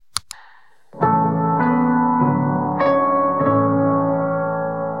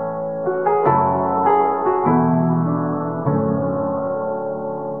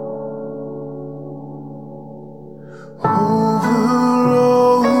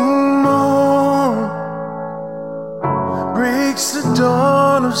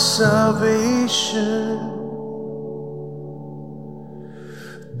salvation.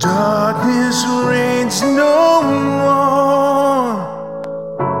 Darkness reigns no more,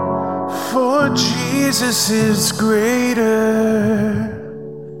 for Jesus is greater.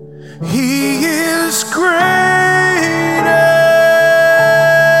 He is greater.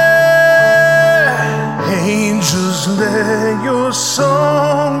 Angels, let your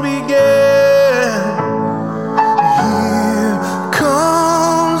song begin. Here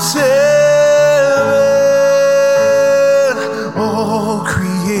comes heaven, all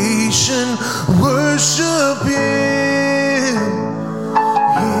creation worship Him.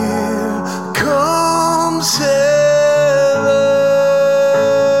 Here comes heaven,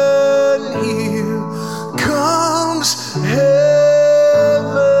 here comes heaven.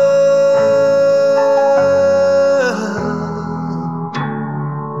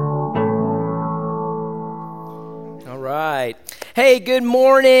 Hey, good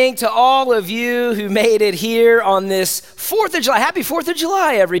morning to all of you who made it here on this 4th of July. Happy 4th of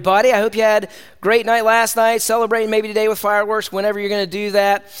July, everybody. I hope you had a great night last night, celebrating maybe today with fireworks, whenever you're going to do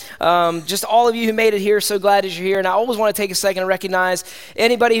that. Just all of you who made it here, so glad that you're here. And I always want to take a second to recognize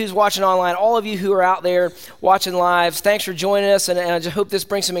anybody who's watching online, all of you who are out there watching lives. Thanks for joining us, and I just hope this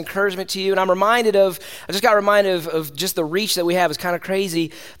brings some encouragement to you. And I just got reminded of just the reach that we have. It's kind of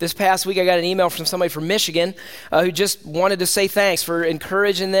crazy. This past week, I got an email from somebody from Michigan who just wanted to say thanks for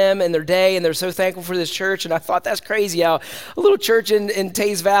encouraging them in their day, and they're so thankful for this church. And I thought that's crazy how a little church in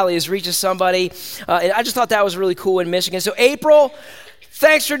Taze Valley is reaching somebody. And I just thought that was really cool in Michigan. So April,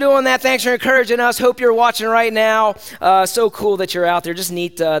 thanks for doing that. Thanks for encouraging us. Hope you're watching right now. So cool that you're out there. Just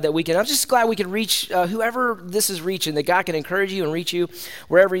neat that we can. I'm just glad we can reach whoever this is reaching, that God can encourage you and reach you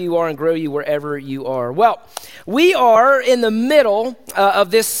wherever you are and grow you wherever you are. Well, we are in the middle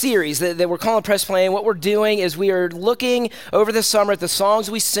of this series that we're calling Press Play. And what we're doing is we are looking over the summer at the songs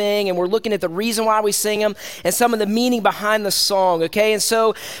we sing, and we're looking at the reason why we sing them and some of the meaning behind the song, okay? And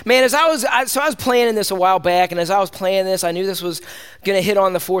so, man, I was planning this a while back, and as I was planning this, I knew this was going to hit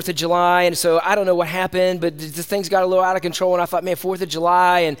on the 4th of July, and so I don't know what happened, but the things got a little out of control, and I thought, man, 4th of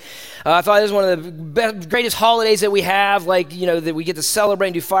July, and I thought it was one of the greatest holidays that we have, like, you know, that we get to celebrate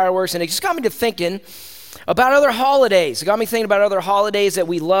and do fireworks, and it just got me to thinking about other holidays. It got me thinking about other holidays that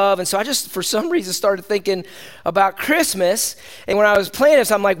we love, and so I just, for some reason, started thinking about Christmas, and when I was planning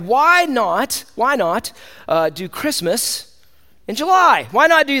this, I'm like, why not do Christmas in July? Why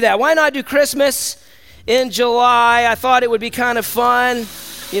not do that? Why not do Christmas in July? I thought it would be kind of fun,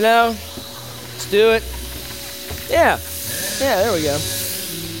 you know. Let's do it. Yeah, there we go.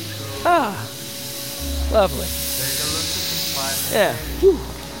 Ah, lovely. Yeah. Whew.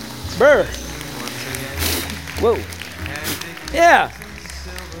 Brr. Whoa. Yeah.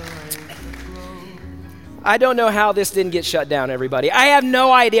 I don't know how this didn't get shut down, everybody. I have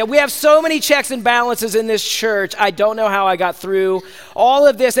no idea. We have so many checks and balances in this church. I don't know how I got through all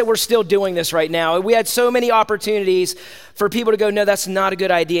of this, that we're still doing this right now. We had so many opportunities for people to go, no, that's not a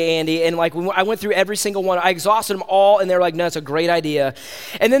good idea, Andy. And like, when I went through every single one, I exhausted them all, and they're like, no, it's a great idea.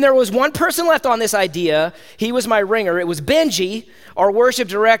 And then there was one person left on this idea. He was my ringer. It was Benji, our worship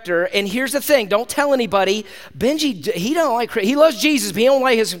director. And here's the thing, don't tell anybody. Benji, he loves Jesus, but he don't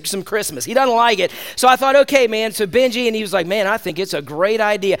like some Christmas. He doesn't like it. So I thought, okay, man. So Benji, and he was like, man, I think it's a great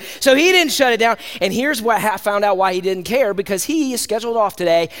idea. So he didn't shut it down. And here's what I found out why he didn't care, because he is scheduled off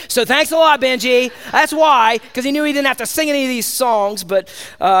today. So thanks a lot, Benji. That's why, because he knew he didn't have to sing any of these songs. But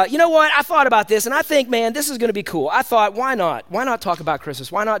you know what? I thought about this, and I think, man, this is going to be cool. I thought, why not? Why not talk about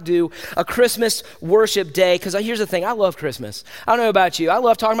Christmas? Why not do a Christmas worship day? Because here's the thing. I love Christmas. I don't know about you. I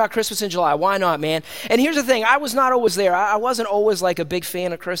love talking about Christmas in July. Why not, man? And here's the thing. I was not always there. I wasn't always like a big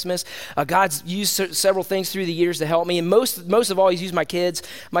fan of Christmas. God's used several things through the years to help me, and most of all, he's used my kids.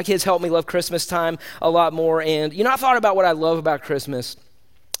 My kids help me love Christmas time a lot more. And you know, I thought about what I love about Christmas.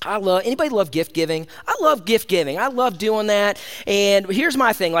 Anybody love gift giving? I love gift giving. I love doing that. And here's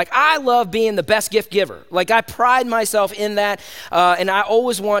my thing. Like, I love being the best gift giver. Like, I pride myself in that. And I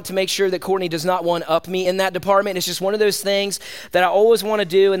always want to make sure that Courtney does not one-up me in that department. It's just one of those things that I always want to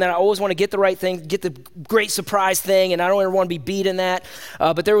do, and that I always want to get the right thing, get the great surprise thing, and I don't ever want to be beat in that.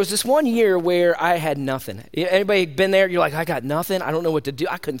 But there was this one year where I had nothing. Anybody been there? You're like, I got nothing. I don't know what to do.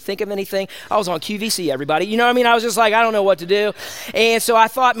 I couldn't think of anything. I was on QVC, everybody. You know what I mean? I was just like, I don't know what to do. And so I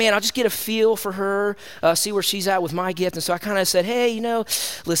thought, man, I'll just get a feel for her, see where she's at with my gift. And so I kind of said, hey,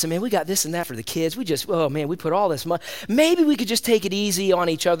 listen, man, we got this and that for the kids. We put all this money. Maybe we could just take it easy on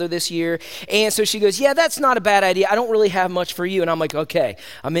each other this year. And so she goes, yeah, that's not a bad idea. I don't really have much for you. And I'm like, okay,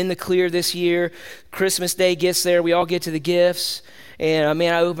 I'm in the clear this year. Christmas Day gets there. We all get to the gifts. And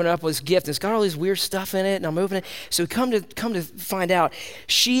man, I open up this gift, and it's got all this weird stuff in it, and I'm opening it. So come to find out,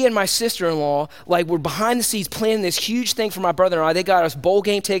 she and my sister-in-law like were behind the scenes planning this huge thing for my brother and I. They got us bowl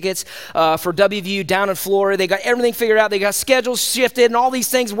game tickets for WVU down in Florida. They got everything figured out. They got schedules shifted and all these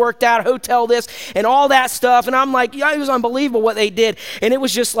things worked out, hotel this and all that stuff. And I'm like, yeah, it was unbelievable what they did. And it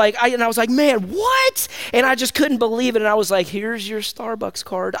was just like, I was like, man, what? And I just couldn't believe it. And I was like, here's your Starbucks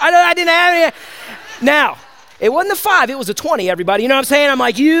card. I didn't have any. Now, it wasn't a 5, it was a 20, everybody. You know what I'm saying? I'm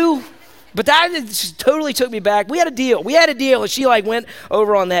like, but that just totally took me back. We had a deal, and she like went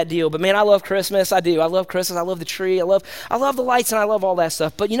over on that deal. But man, I love Christmas. I do. I love Christmas. I love the tree. I love the lights, and I love all that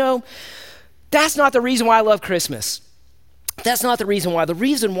stuff. But that's not the reason why I love Christmas. That's not the reason why. The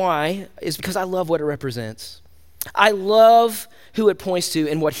reason why is because I love what it represents. I love who it points to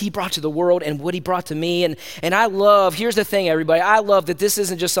and what he brought to the world and what he brought to me. And I love, here's the thing, everybody, I love that this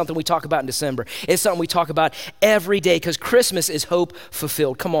isn't just something we talk about in December. It's something we talk about every day because Christmas is hope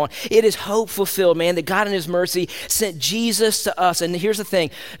fulfilled. Come on. It is hope fulfilled, man, that God in his mercy sent Jesus to us. And here's the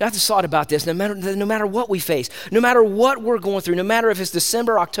thing, I have thought about this, no matter what we face, no matter what we're going through, no matter if it's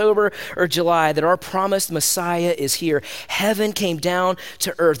December, October, or July, that our promised Messiah is here. Heaven came down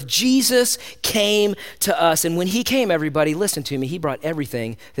to earth. Jesus came to us. And when he came, everybody, listen to me, he brought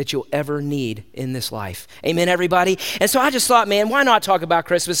everything that you'll ever need in this life. Amen, everybody? And so I just thought, man, why not talk about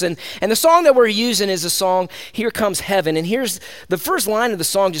Christmas? And the song that we're using is the song, Here Comes Heaven. And here's the first line of the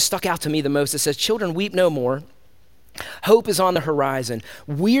song just stuck out to me the most. It says, children, weep no more. Hope is on the horizon.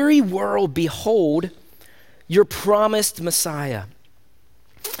 Weary world, behold your promised Messiah.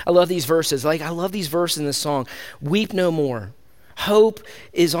 I love these verses. I love these verses in this song. Weep no more. Hope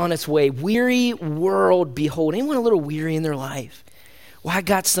is on its way. Weary world, behold. Anyone a little weary in their life? Well, I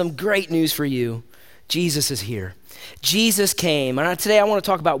got some great news for you. Jesus is here. Jesus came. And today I want to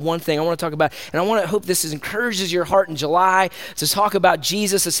talk about one thing. I want to hope this encourages your heart in July to talk about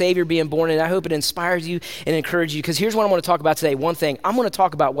Jesus, the Savior, being born. And I hope it inspires you and encourages you. Because here's what I want to talk about today. One thing. I'm going to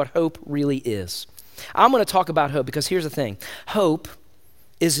talk about what hope really is. I'm going to talk about hope because here's the thing. Hope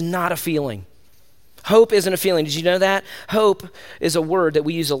is not a feeling. Hope isn't a feeling. Did you know that? Hope is a word that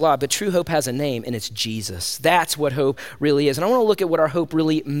we use a lot, but true hope has a name, and it's Jesus. That's what hope really is. And I want to look at what our hope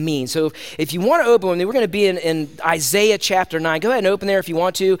really means. So if you want to open with me, we're going to be in Isaiah chapter 9. Go ahead and open there if you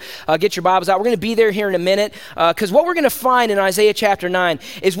want to. Get your Bibles out. We're going to be there here in a minute because what we're going to find in Isaiah chapter 9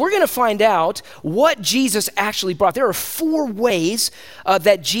 is we're going to find out what Jesus actually brought. There are 4 ways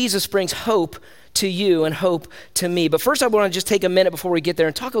that Jesus brings hope to you and hope to me. But first I want to just take a minute before we get there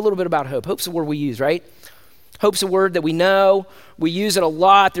and talk a little bit about hope. Hope's a word we use, right? Hope's a word that we know. We use it a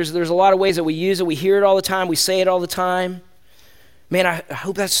lot. There's a lot of ways that we use it. We hear it all the time. We say it all the time. Man, I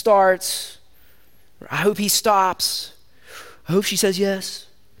hope that starts. I hope he stops. I hope she says yes.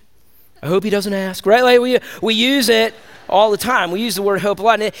 I hope he doesn't ask, right? We use it all the time. We use the word hope a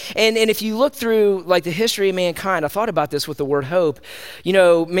lot. And if you look through the history of mankind, I thought about this with the word hope.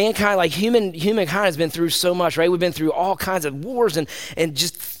 Mankind, humankind has been through so much, right? We've been through all kinds of wars and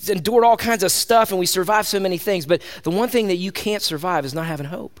just endured all kinds of stuff, and we survived so many things. But the one thing that you can't survive is not having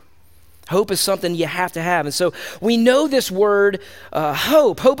hope. Hope is something you have to have. And so we know this word,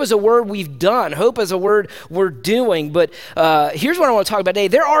 hope. Hope is a word we've done. Hope is a word we're doing. But here's what I want to talk about today.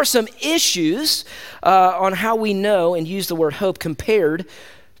 There are some issues on how we know and use the word hope compared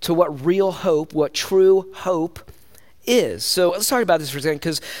to what real hope, what true hope is. So let's talk about this for a second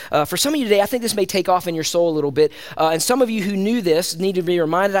because for some of you today, I think this may take off in your soul a little bit. And some of you who knew this need to be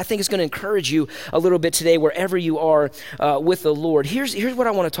reminded. I think it's going to encourage you a little bit today wherever you are with the Lord. Here's what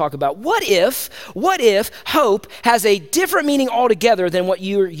I want to talk about. What if hope has a different meaning altogether than what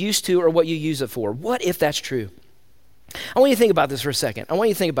you're used to or what you use it for? What if that's true? I want you to think about this for a second. I want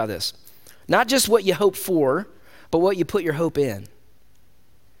you to think about this. Not just what you hope for, but what you put your hope in.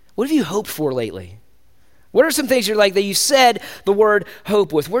 What have you hoped for lately? What are some things that you said the word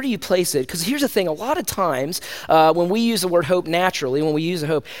hope with? Where do you place it? Because here's the thing, a lot of times when we use the word hope naturally, when we use the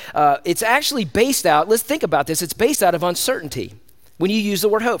hope, it's actually based out, let's think about this, it's based out of uncertainty. When you use the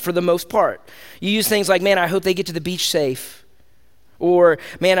word hope for the most part. You use things like, man, I hope they get to the beach safe. Or,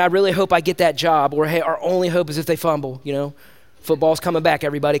 man, I really hope I get that job. Or, hey, our only hope is if they fumble, Football's coming back,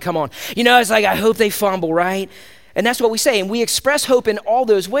 everybody, come on. It's like, I hope they fumble, right? And that's what we say. And we express hope in all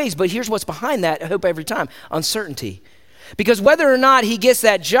those ways. But here's what's behind that hope every time. Uncertainty. Because whether or not he gets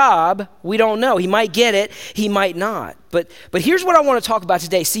that job, we don't know. He might get it. He might not. But here's what I want to talk about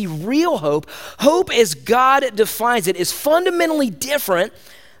today. See, real hope, hope as God defines it, is fundamentally different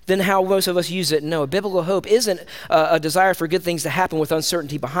than how most of us use it. No, biblical hope isn't a desire for good things to happen with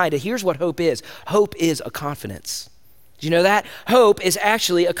uncertainty behind it. Here's what hope is. Hope is a confidence. Do you know that? Hope is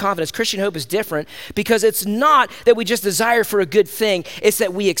actually a confidence. Christian hope is different because it's not that we just desire for a good thing, it's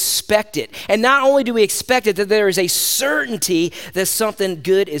that we expect it. And not only do we expect it, that there is a certainty that something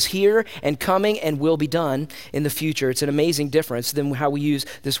good is here and coming and will be done in the future. It's an amazing difference than how we use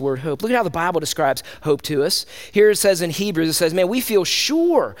this word hope. Look at how the Bible describes hope to us. Here it says in Hebrews, it says, man, we feel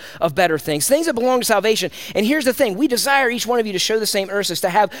sure of better things, things that belong to salvation. And here's the thing, we desire each one of you to show the same earnestness, to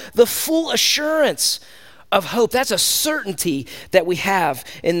have the full assurance of hope. That's a certainty that we have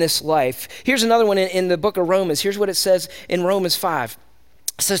in this life. Here's another one in the book of Romans. Here's what it says in Romans 5.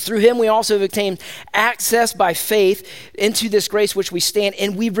 It says, through him we also have obtained access by faith into this grace which we stand,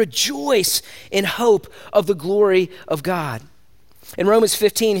 and we rejoice in hope of the glory of God. In Romans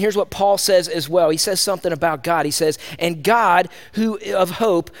 15, here's what Paul says as well. He says something about God. He says, and God, who of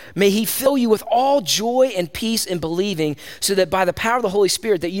hope, may he fill you with all joy and peace in believing, so that by the power of the Holy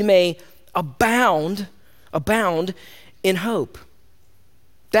Spirit that you may abound in hope.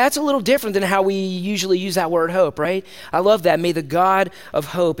 That's a little different than how we usually use that word hope, right? I love that. May the God of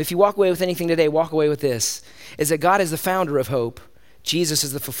hope, if you walk away with anything today, walk away with this, is that God is the founder of hope. Jesus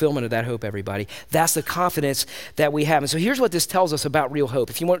is the fulfillment of that hope, everybody. That's the confidence that we have. And so here's what this tells us about real hope.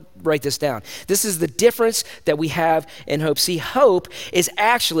 If you want to write this down, this is the difference that we have in hope. See, hope is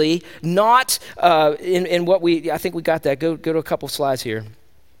actually not in what I think we got that. Go to a couple slides here.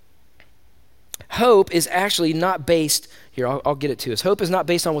 Hope is actually not based, here, I'll get it to us. Hope is not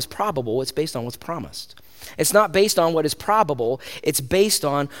based on what's probable, it's based on what's promised. It's not based on what is probable, it's based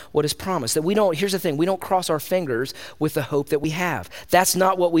on what is promised. That here's the thing, we don't cross our fingers with the hope that we have. That's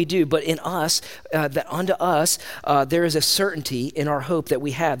not what we do, but in us, that unto us, there is a certainty in our hope that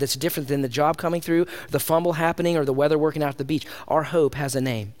we have that's different than the job coming through, the fumble happening, or the weather working out at the beach. Our hope has a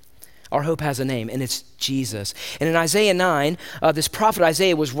name. Our hope has a name, and it's Jesus. And in Isaiah 9, this prophet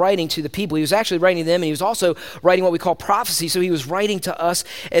Isaiah was writing to the people. He was actually writing to them, and he was also writing what we call prophecy, so he was writing to us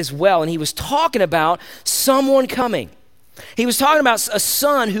as well. And he was talking about someone coming. He was talking about a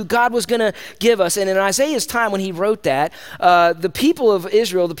son who God was going to give us. And in Isaiah's time when he wrote that, the people of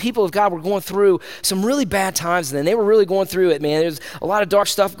Israel, the people of God were going through some really bad times then. They were really going through it, man. There's a lot of dark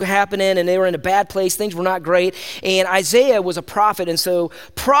stuff happening, and they were in a bad place. Things were not great. And Isaiah was a prophet, and so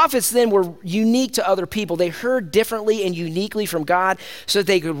prophets then were unique to other people. They heard differently and uniquely from God so that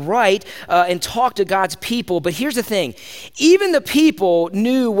they could write and talk to God's people. But here's the thing. Even the people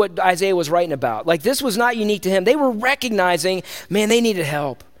knew what Isaiah was writing about. Like, this was not unique to him. They were recognizing, man, they needed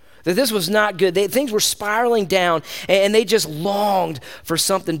help, that this was not good. Things were spiraling down, and they just longed for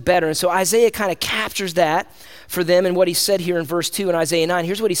something better. And so Isaiah kind of captures that for them in what he said here in verse 2 in Isaiah 9.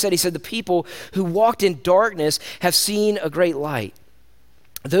 Here's what he said. He said, the people who walked in darkness have seen a great light.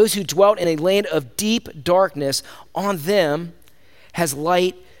 Those who dwelt in a land of deep darkness, on them has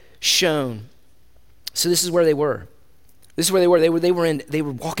light shone. So this is where they were. This is where they were. They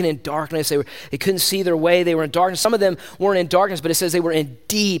were walking in darkness. They couldn't see their way. They were in darkness. Some of them weren't in darkness, but it says they were in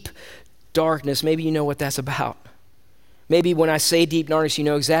deep darkness. Maybe you know what that's about. Maybe when I say deep darkness, you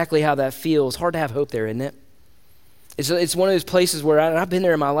know exactly how that feels. Hard to have hope there, isn't it? It's one of those places where I've been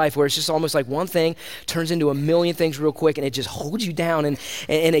there in my life where it's just almost like one thing turns into a million things real quick, and it just holds you down and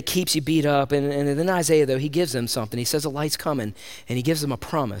it keeps you beat up. And then Isaiah, though, he gives them something. He says the light's coming, and he gives them a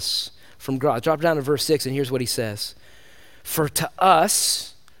promise from God. Drop down to verse 6, and here's what he says. For to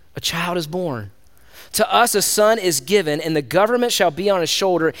us a child is born. To us a son is given, and the government shall be on his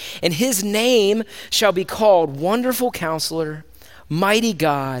shoulder, and his name shall be called Wonderful Counselor, Mighty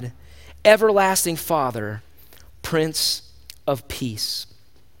God, Everlasting Father, Prince of Peace.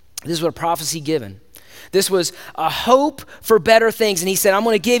 This is what a prophecy given. This was a hope for better things. And he said, I'm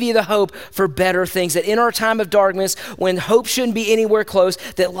going to give you the hope for better things. That in our time of darkness, when hope shouldn't be anywhere close,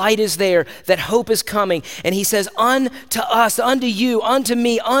 that light is there, that hope is coming. And he says, unto us, unto you, unto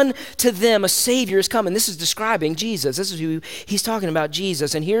me, unto them, a Savior is coming. This is describing Jesus. This is who he's talking about,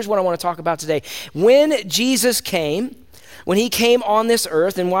 Jesus. And here's what I want to talk about today. When Jesus came, when he came on this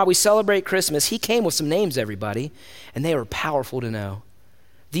earth, and while we celebrate Christmas, he came with some names, everybody, and they were powerful to know.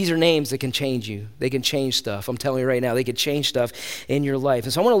 These are names that can change you. They can change stuff. I'm telling you right now, they can change stuff in your life.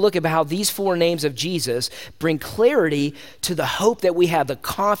 And so I want to look at how these four names of Jesus bring clarity to the hope that we have, the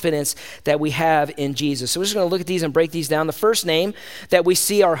confidence that we have in Jesus. So we're just going to look at these and break these down. The first name that we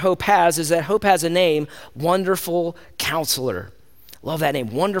see our hope has is that hope has a name, Wonderful Counselor. Love that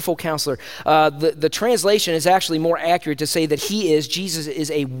name, Wonderful Counselor. The translation is actually more accurate to say that Jesus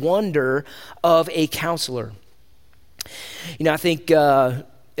is a wonder of a counselor. You know, I think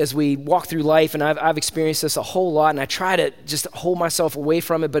as we walk through life, and I've experienced this a whole lot, and I try to just hold myself away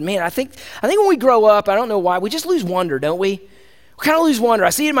from it. But man, I think when we grow up, I don't know why, we just lose wonder, don't we? kind of lose wonder. I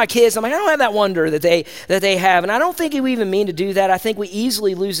see it in my kids. I'm like, I don't have that wonder that they have. And I don't think we even mean to do that. I think we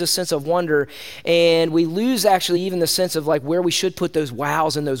easily lose this sense of wonder, and we lose actually even the sense of like where we should put those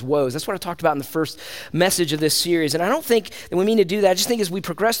wows and those woes. That's what I talked about in the first message of this series. And I don't think that we mean to do that. I just think as we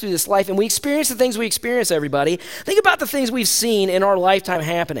progress through this life and we experience the things we experience, everybody, think about the things we've seen in our lifetime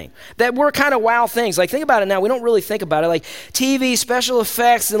happening that were kind of wow things. Like think about it now. We don't really think about it. Like TV, special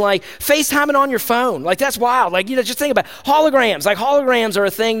effects, and like FaceTiming on your phone. Like that's wild. Like, just think about holograms. Like holograms are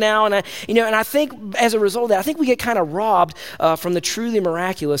a thing now, and I think as a result of that, I think we get kind of robbed from the truly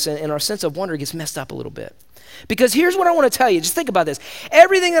miraculous, and our sense of wonder gets messed up a little bit. Because here's what I want to tell you. Just think about this.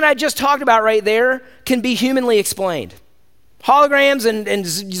 Everything that I just talked about right there can be humanly explained. Holograms and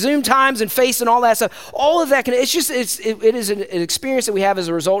Zoom times and face and all that stuff. All of that it is an experience that we have as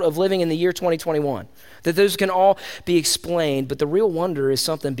a result of living in the year 2021. That those can all be explained, but the real wonder is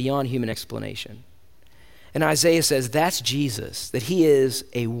something beyond human explanation. And Isaiah says that's Jesus, that he is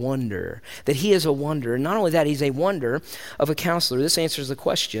a wonder, that he is a wonder. And not only that, he's a wonder of a counselor. This answers the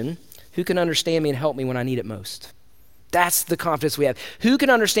question, who can understand me and help me when I need it most? That's the confidence we have. Who can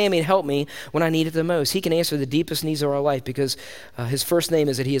understand me and help me when I need it the most? He can answer the deepest needs of our life because his first name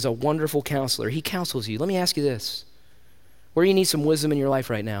is that he is a wonderful counselor. He counsels you. Let me ask you this. Where do you need some wisdom in your life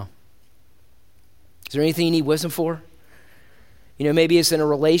right now? Is there anything you need wisdom for? Maybe it's in a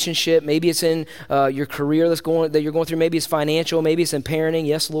relationship. Maybe it's in your career that you're going through. Maybe it's financial. Maybe it's in parenting.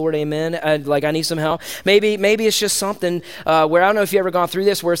 Yes, Lord, amen. I need some help. Maybe it's just something where I don't know if you've ever gone through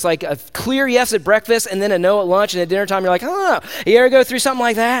this, where it's like a clear yes at breakfast and then a no at lunch, and at dinner time you're like, oh, you ever go through something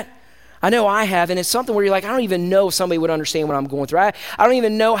like that? I know I have, and it's something where you're like, I don't even know if somebody would understand what I'm going through. I don't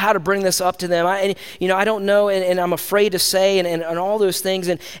even know how to bring this up to them. I don't know, and I'm afraid to say, and all those things.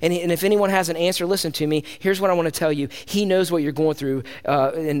 And if anyone has an answer, listen to me. Here's what I want to tell you. He knows what you're going through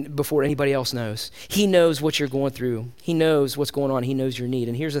and before anybody else knows. He knows what you're going through. He knows what's going on. He knows your need.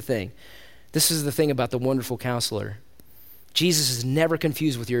 And here's the thing. This is the thing about the wonderful counselor. Jesus is never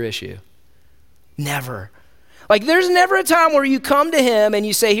confused with your issue. Never. Like there's never a time where you come to him and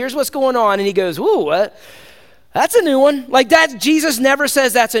you say, here's what's going on. And he goes, ooh, what? That's a new one. Like that, Jesus never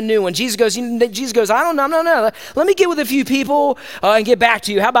says that's a new one. Jesus goes, I don't know, no. Let me get with a few people and get back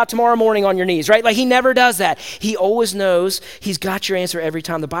to you. How about tomorrow morning on your knees, right? Like he never does that. He always knows he's got your answer every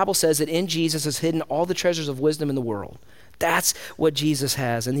time. The Bible says that in Jesus is hidden all the treasures of wisdom in the world. That's what Jesus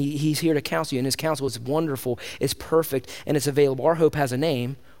has. And he's here to counsel you. And his counsel is wonderful, it's perfect, and it's available. Our hope has a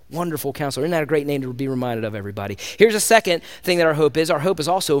name. Wonderful counselor. Isn't that a great name to be reminded of, everybody? Here's a second thing that our hope is. Our hope is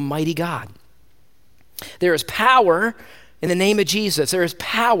also a mighty God. There is power in the name of Jesus. There is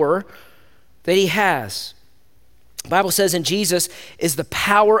power that he has. The Bible says in Jesus is the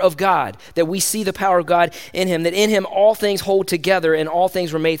power of God, that we see the power of God in him, that in him all things hold together and all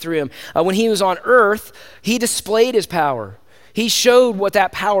things were made through him. When he was on earth, he displayed his power. He showed what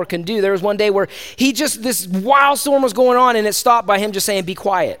that power can do. There was one day where this wild storm was going on, and it stopped by him just saying, be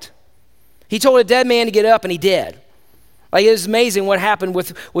quiet. He told a dead man to get up, and he did. Like, it was amazing what happened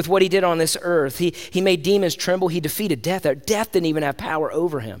with what he did on this earth. He made demons tremble. He defeated death. Death didn't even have power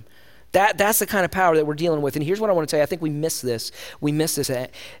over him. That's the kind of power that we're dealing with. And here's what I want to tell you. I think we miss this.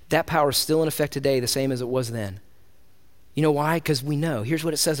 That power is still in effect today, the same as it was then. You know why? Because we know. Here's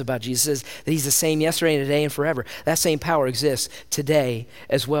what it says about Jesus. It says that he's the same yesterday and today and forever. That same power exists today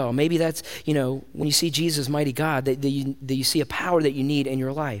as well. Maybe that's, when you see Jesus, mighty God, that you see a power that you need in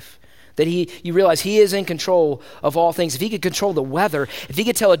your life. That you realize he is in control of all things. If he could control the weather, if he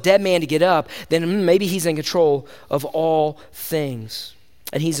could tell a dead man to get up, then maybe he's in control of all things.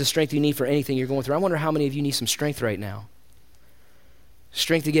 And he's the strength you need for anything you're going through. I wonder how many of you need some strength right now.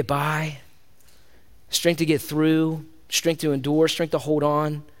 Strength to get by, strength to get through, strength to endure, strength to hold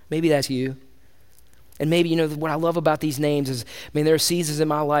on. Maybe that's you. And maybe, what I love about these names is, there are seasons in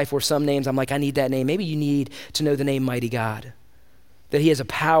my life where some names I'm like, I need that name. Maybe you need to know the name Mighty God. That he has a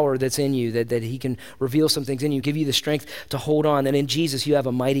power that's in you, that he can reveal some things in you, give you the strength to hold on. And in Jesus, you have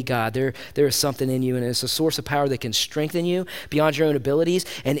a mighty God. There is something in you, and it's a source of power that can strengthen you beyond your own abilities.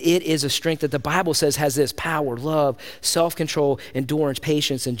 And it is a strength that the Bible says has this power, love, self-control, endurance,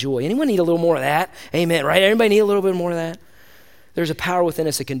 patience, and joy. Anyone need a little more of that? Amen, right? Everybody need a little bit more of that? There's a power within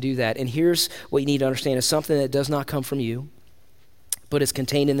us that can do that. And here's what you need to understand. It's something that does not come from you, but it's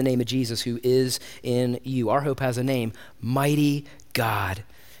contained in the name of Jesus, who is in you. Our hope has a name, Mighty God.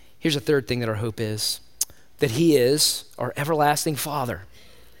 Here's a third thing that our hope is, that he is our everlasting Father.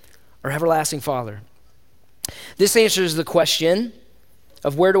 Our everlasting Father. This answers the question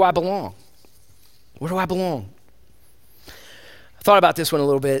of where do I belong? Where do I belong? I thought about this one a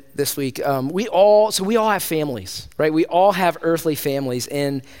little bit this week. We all have families, right? We all have earthly families.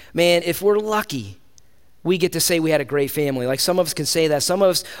 And man, if we're lucky, we get to say we had a great family. Like some of us can say that. Some of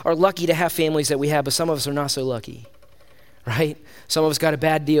us are lucky to have families that we have, but some of us are not so lucky, right? Some of us got a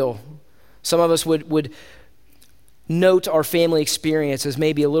bad deal. Some of us would note our family experience as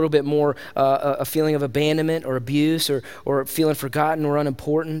maybe a little bit more a feeling of abandonment or abuse or feeling forgotten or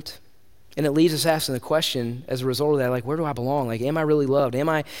unimportant. And it leaves us asking the question as a result of that, like, where do I belong? Like, am I really loved?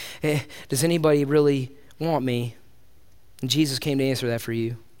 Does anybody really want me? And Jesus came to answer that for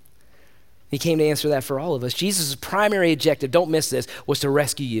you. He came to answer that for all of us. Jesus' primary objective, don't miss this, was to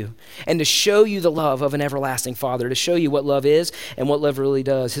rescue you and to show you the love of an everlasting Father, to show you what love is and what love really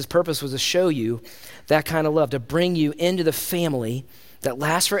does. His purpose was to show you that kind of love, to bring you into the family that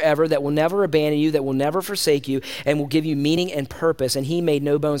lasts forever, that will never abandon you, that will never forsake you, and will give you meaning and purpose. And he made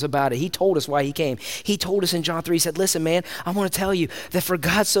no bones about it. He told us why he came. He told us in John 3, he said, listen, man, I want to tell you that for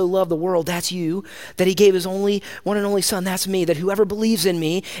God so loved the world, that's you, that he gave his one and only son, that's me, that whoever believes in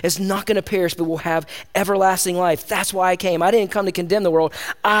me is not going to perish, but will have everlasting life. That's why I came. I didn't come to condemn the world.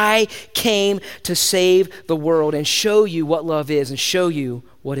 I came to save the world and show you what love is and show you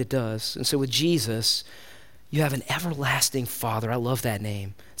what it does. And so with Jesus, you have an everlasting Father. I love that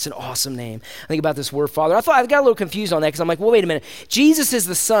name. It's an awesome name. I think about this word Father. I got a little confused on that because I'm like, well, wait a minute. Jesus is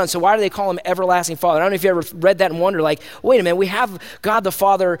the Son, so why do they call him everlasting Father? I don't know if you ever read that and wonder, like, wait a minute, we have God the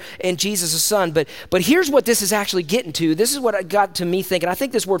Father and Jesus the Son, but here's what this is actually getting to. This is what got to me thinking. I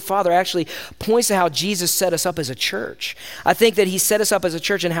think this word Father actually points to how Jesus set us up as a church. I think that he set us up as a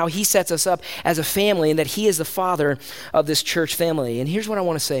church and how he sets us up as a family and that he is the Father of this church family. And here's what I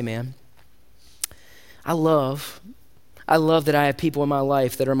want to say, man. I love that I have people in my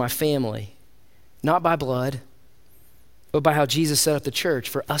life that are my family, not by blood, but by how Jesus set up the church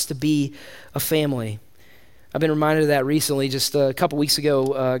for us to be a family. I've been reminded of that recently. Just a couple weeks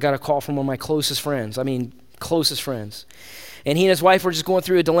ago, I got a call from one of my closest friends. Closest friends. And he and his wife were just going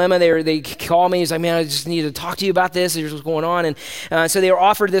through a dilemma. They called me. He's like, man, I just need to talk to you about this. Here's what's going on. And so they were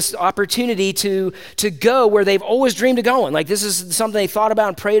offered this opportunity to go where they've always dreamed of going. Like this is something they thought about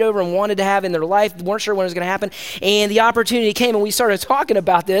and prayed over and wanted to have in their life. Weren't sure when it was going to happen. And the opportunity came and we started talking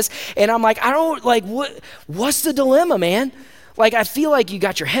about this. And I'm like, what's the dilemma, man? Like, I feel like you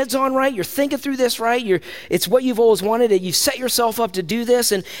got your heads on right. You're thinking through this right. It's what you've always wanted. You've set yourself up to do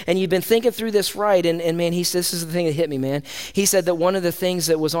this, and you've been thinking through this right. And man, this is the thing that hit me, man. He said that one of the things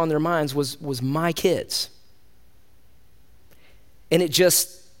that was on their minds was my kids. And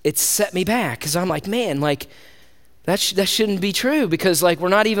it set me back because I'm like, man, like, that shouldn't be true because, like, we're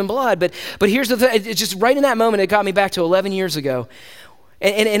not even blood. But here's the thing. It's just right in that moment, it got me back to 11 years ago.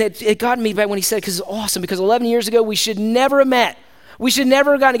 And it got me back when he said, because it's awesome, because 11 years ago, we should never have met. We should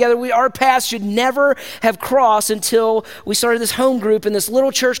never have gotten together. Our paths should never have crossed until we started this home group in this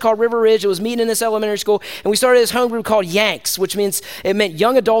little church called River Ridge. It was meeting in this elementary school, and we started this home group called Yanks, which meant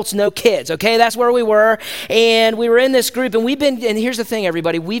young adults, no kids, okay? That's where we were, and we were in this group, and here's the thing,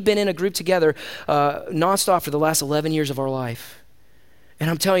 everybody, we've been in a group together nonstop for the last 11 years of our life.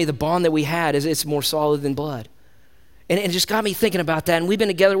 And I'm telling you, the bond that we had, it's more solid than blood. And it just got me thinking about that. And we've been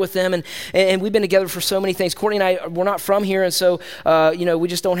together with them, and we've been together for so many things. Courtney and I, we're not from here, and so, we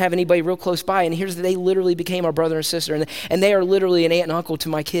just don't have anybody real close by. And they literally became our brother and sister, and they are literally an aunt and uncle to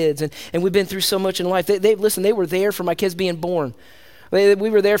my kids. And we've been through so much in life. They were there for my kids being born. We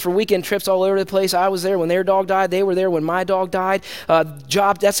were there for weekend trips all over the place. I was there when their dog died. They were there when my dog died.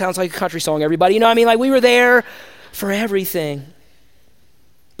 That sounds like a country song, everybody. You know what I mean? Like, we were there for everything.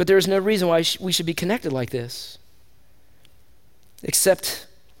 But there's no reason why we should be connected like this, except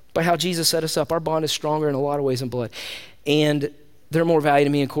by how Jesus set us up. Our bond is stronger in a lot of ways than blood. And they're more valuable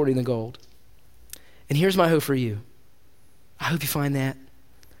to me and Courtney than gold. And here's my hope for you. I hope you find that.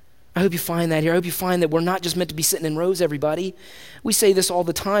 I hope you find that here. I hope you find that we're not just meant to be sitting in rows, everybody. We say this all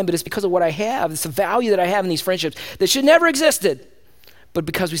the time, but it's because of what I have. It's the value that I have in these friendships that should never existed. But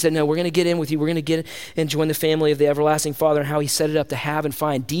because we said, no, we're going to get in with you. We're going to get and join the family of the everlasting Father and how he set it up to have and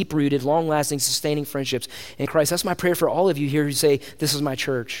find deep-rooted, long-lasting, sustaining friendships in Christ. That's my prayer for all of you here who say, this is my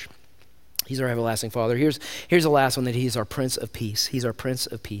church. He's our everlasting Father. Here's the last one, that he's our Prince of Peace. He's our Prince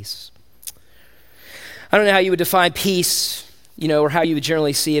of Peace. I don't know how you would define peace, or how you would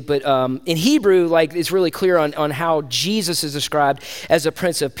generally see it, but in Hebrew, like, it's really clear on how Jesus is described as a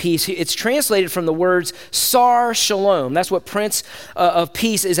Prince of Peace. It's translated from the words Sar Shalom. That's what Prince of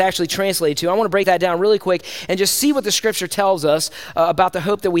Peace is actually translated to. I want to break that down really quick and just see what the scripture tells us about the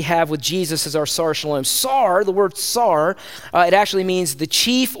hope that we have with Jesus as our Sar Shalom. Sar, the word Sar, it actually means the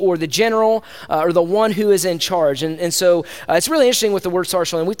chief or the general or the one who is in charge. And so it's really interesting with the word Sar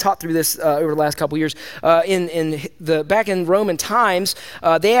Shalom. We've talked through this over the last couple years. Back in Romans Roman times,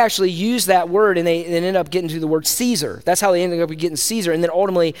 they actually used that word and they ended up getting to the word Caesar. That's how they ended up getting Caesar, and then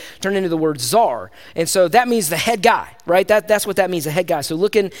ultimately turned into the word czar. And so that means the head guy, right? That's what that means, the head guy. So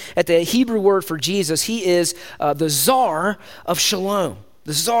looking at the Hebrew word for Jesus, he is the czar of shalom,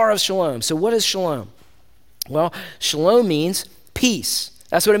 the czar of shalom. So what is shalom? Well, shalom means peace.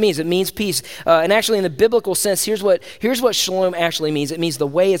 That's what it means. It means peace. And actually in the biblical sense, here's what shalom actually means. It means the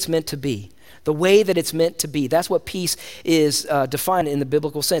way it's meant to be. The way that it's meant to be. That's what peace is defined in the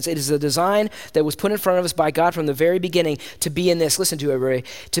biblical sense. It is a design that was put in front of us by God from the very beginning to be in this, listen to it, everybody,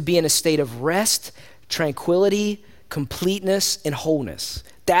 to be in a state of rest, tranquility, completeness, and wholeness.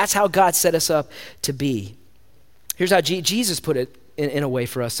 That's how God set us up to be. Here's how Jesus put it in a way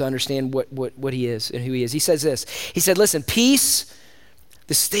for us to understand what he is and who he is. He says this. He said, listen, peace,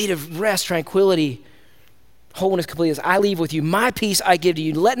 the state of rest, tranquility, wholeness, completeness, I leave with you. My peace I give to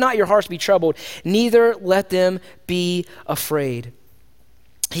you. Let not your hearts be troubled, neither let them be afraid.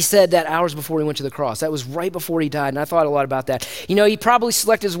 He said that hours before he went to the cross. That was right before he died, and I thought a lot about that. You know, he probably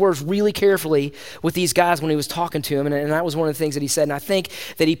selected his words really carefully with these guys when he was talking to them, and that was one of the things that he said. And I think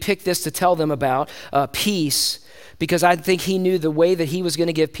that he picked this to tell them about peace, because I think he knew the way that he was going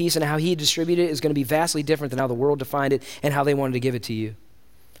to give peace and how he distributed it is going to be vastly different than how the world defined it and how they wanted to give it to you.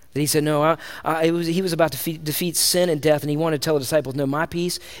 That he said, no, he was about to defeat sin and death, and he wanted to tell the disciples, no, my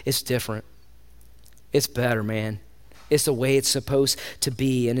peace is different. It's better, man. It's the way it's supposed to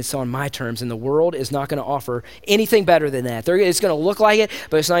be, and it's on my terms, and the world is not going to offer anything better than that. It's going to look like it,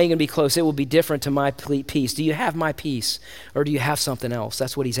 but it's not even going to be close. It will be different to my peace. Do you have my peace, or do you have something else?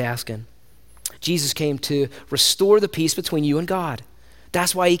 That's what he's asking. Jesus came to restore the peace between you and God.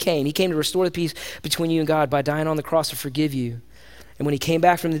 That's why he came. He came to restore the peace between you and God by dying on the cross to forgive you. And when he came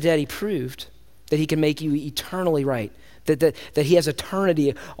back from the dead, he proved that he can make you eternally right, that he has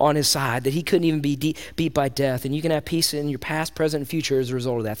eternity on his side, that he couldn't even be beat by death. And you can have peace in your past, present, and future as a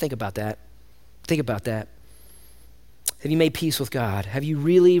result of that. Think about that. Think about that. Have you made peace with God? Have you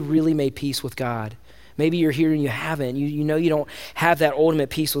really, really made peace with God? Maybe you're here and you haven't. You know you don't have that ultimate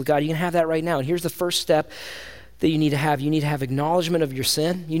peace with God. You can have that right now. And here's the first step that you need to have. You need to have acknowledgement of your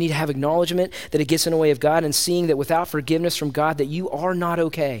sin. You need to have acknowledgement that it gets in the way of God, and seeing that without forgiveness from God that you are not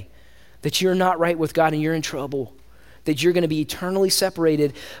okay, that you're not right with God and you're in trouble, that you're going to be eternally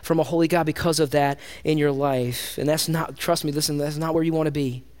separated from a holy God because of that in your life. And that's not, trust me, listen, that's not where you want to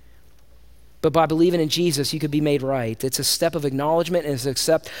be. But by believing in Jesus, you could be made right. It's a step of acknowledgement, and it's a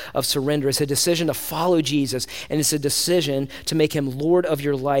step of surrender. It's a decision to follow Jesus, and it's a decision to make him Lord of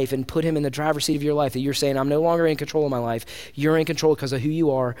your life and put him in the driver's seat of your life, that you're saying, I'm no longer in control of my life. You're in control because of who you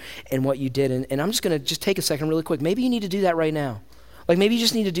are and what you did. And I'm just going to take a second really quick. Maybe you need to do that right now. Like maybe you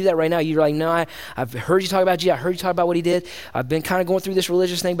just need to do that right now. You're like, no, I've heard you talk about Jesus. I heard you talk about what he did. I've been kind of going through this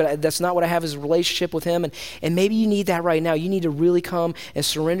religious thing, but that's not what I have is a relationship with him. And maybe you need that right now. You need to really come and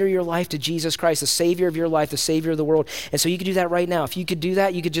surrender your life to Jesus Christ, the Savior of your life, the Savior of the world. And so you could do that right now. If you could do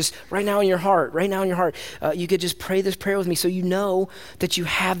that, you could just right now in your heart, you could just pray this prayer with me so you know that you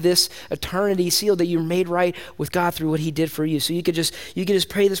have this eternity sealed, that you're made right with God through what he did for you. So you could just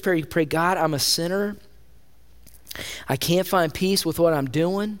pray this prayer. You could pray, God, I'm a sinner. I can't find peace with what I'm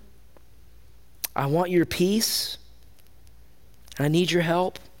doing. I want your peace. I need your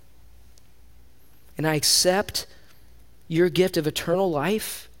help. And I accept your gift of eternal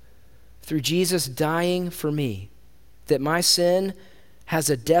life through Jesus dying for me. That my sin has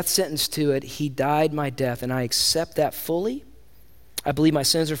a death sentence to it. He died my death, and I accept that fully. I believe my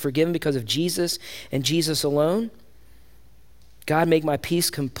sins are forgiven because of Jesus and Jesus alone. God, make my peace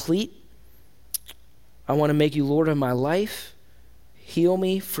complete. I want to make you Lord of my life. Heal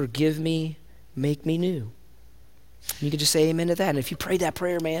me, forgive me, make me new. You can just say amen to that. And if you prayed that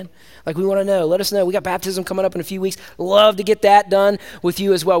prayer, man, like we want to know, let us know. We got baptism coming up in a few weeks. Love to get that done with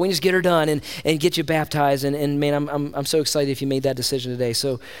you as well. We can just get her done and get you baptized. And man, I'm so excited if you made that decision today.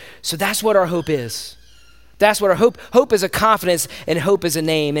 So that's what our hope is. That's what our hope is, a confidence, and hope is a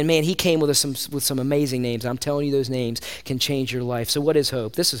name. And man, he came with some amazing names. I'm telling you, those names can change your life. So what is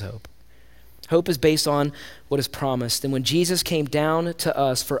hope? This is hope. Hope is based on what is promised. And when Jesus came down to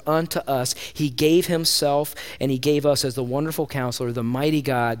us, for unto us, he gave himself, and he gave us as the wonderful counselor, the mighty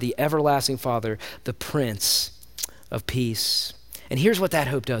God, the everlasting Father, the Prince of Peace. And here's what that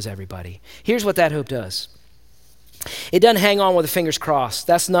hope does, everybody. Here's what that hope does. It doesn't hang on with the fingers crossed.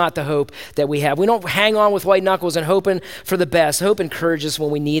 That's not the hope that we have. We don't hang on with white knuckles and hoping for the best. Hope encourages when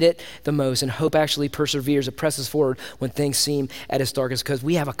we need it the most, and hope actually perseveres. It presses forward when things seem at its darkest because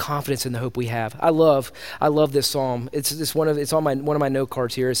we have a confidence in the hope we have. I love this psalm. It's on one of my note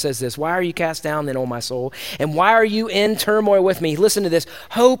cards here. It says this: "Why are you cast down then, O my soul? And why are you in turmoil with me?" Listen to this: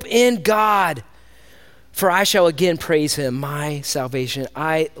 hope in God, For I shall again praise him, my salvation.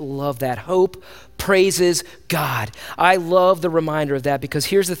 I love that. Hope praises God. I love the reminder of that because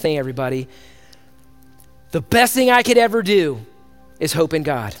here's the thing, everybody. The best thing I could ever do is hope in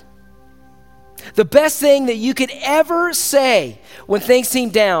God. The best thing that you could ever say when things seem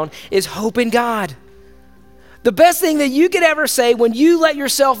down is hope in God. The best thing that you could ever say when you let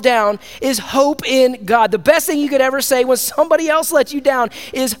yourself down is hope in God. The best thing you could ever say when somebody else lets you down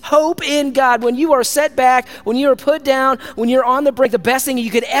is hope in God. When you are set back, when you are put down, when you're on the brink, the best thing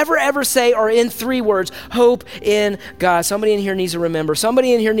you could ever say are in 3 words, hope in God. Somebody in here needs to remember.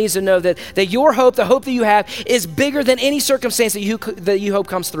 Somebody in here needs to know that your hope, the hope that you have, is bigger than any circumstance that you hope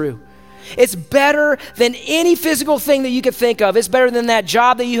comes through. It's better than any physical thing that you could think of. It's better than that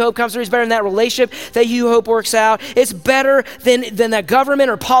job that you hope comes through. It's better than that relationship that you hope works out. It's better than that government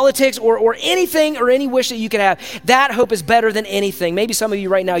or politics or anything or any wish that you could have. That hope is better than anything. Maybe some of you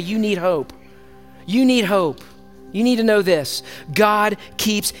right now, you need hope. You need hope. You need to know this. God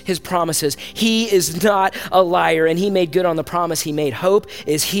keeps his promises. He is not a liar, and he made good on the promise he made. Hope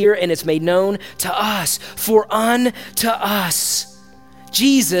is here, and it's made known to us. For unto us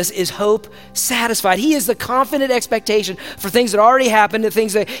Jesus is hope satisfied. He is the confident expectation for things that already happened, and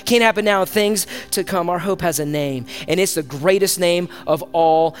things that can't happen now, and things to come. Our hope has a name, and it's the greatest name of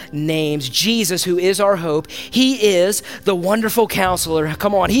all names. Jesus, who is our hope, he is the wonderful counselor.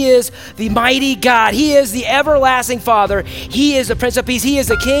 Come on, he is the mighty God. He is the everlasting Father. He is the Prince of Peace. He is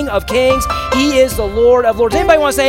the King of Kings. He is the Lord of Lords. Anybody want to say